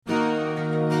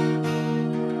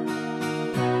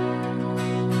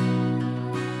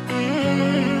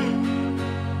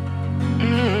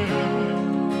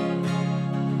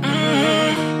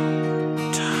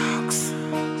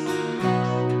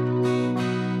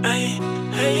Ay,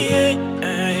 ay, ay,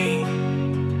 ay.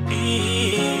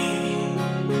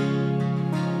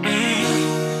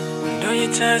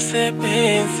 Ndoyitase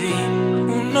penzi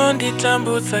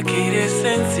unonditambutsa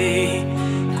kiresenzi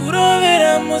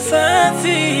kurovera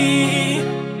musanzi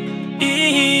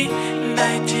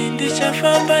ndaiti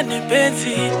ndichafamba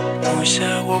nepenzi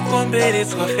musha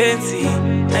wokomberedzwa fenzi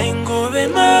aingove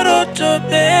maroto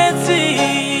penzi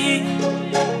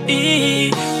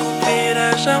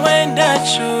kupera zvawaenda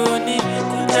choni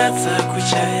kutatsa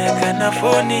kuchaya kana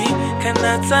foni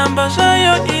kana tsamba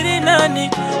zvayo iri nani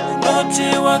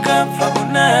unoti wakabva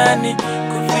kunani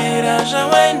kupera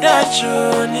zvawaenda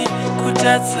choni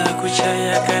kutatsa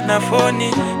kuchaya kana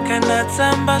foni kana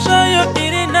tsamba zvayo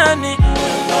iri nani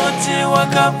unoti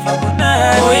wakabva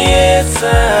kunani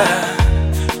uyedza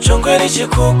chongwe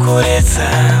richikukuredza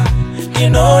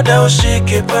ndinoda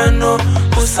usvike pano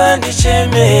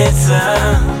usandichemedza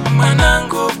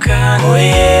mwanangu kana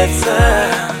uyedza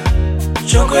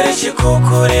chongwe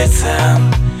richikukuredza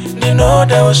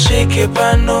ndinoda usvike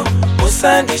pano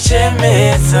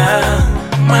usandichemedza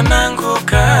mwanangu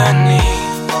kani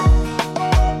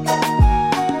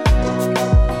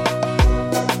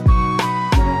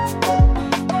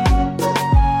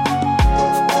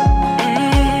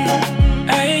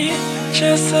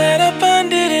chasara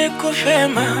pandiri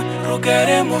kufema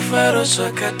rugare mufaro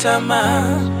zvakatama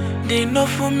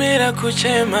ndinofumira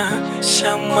kuchema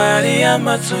shamwari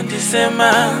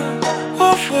yamadzondisema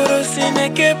oforosi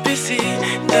nekepisi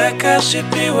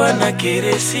ndakasvipiwa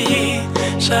nakeresi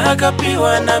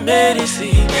zvakapiwa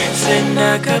namerisi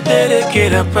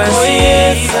sendakaberekera pasi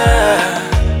uyedza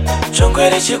chongwe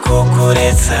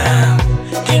richikukuredza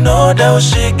ndinoda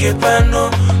usvike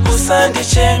pano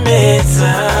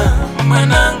usandichemedza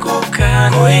mwanangu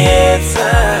kana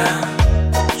uyedza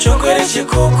chongwe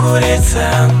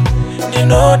richikukuredza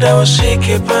ndinoda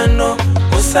usvike pano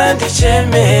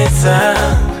usandichemedza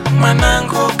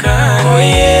mwanangu kana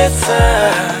uyedza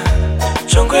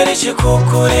chongwe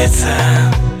richikukuredza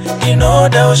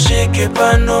ndinoda usvike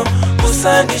pano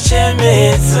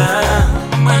usandichemedza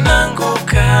mwanangu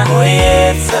kana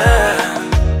uyedza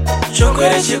chongwe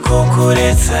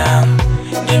richikukuredza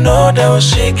ndinoda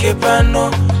usvike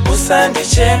pano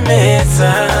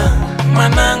usandichemedza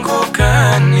mwanangu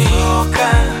kani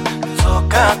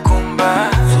tsoka kumba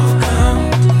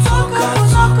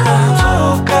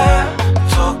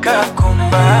tsoka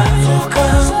kumba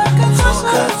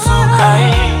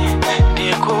ai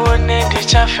ndikuone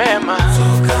ndichafema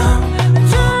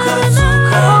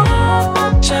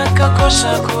chakakosha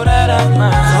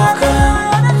kurarama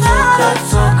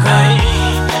ai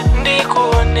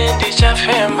ndikuone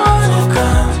ndichafema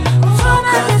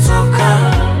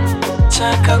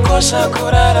chakakosha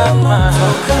kurarama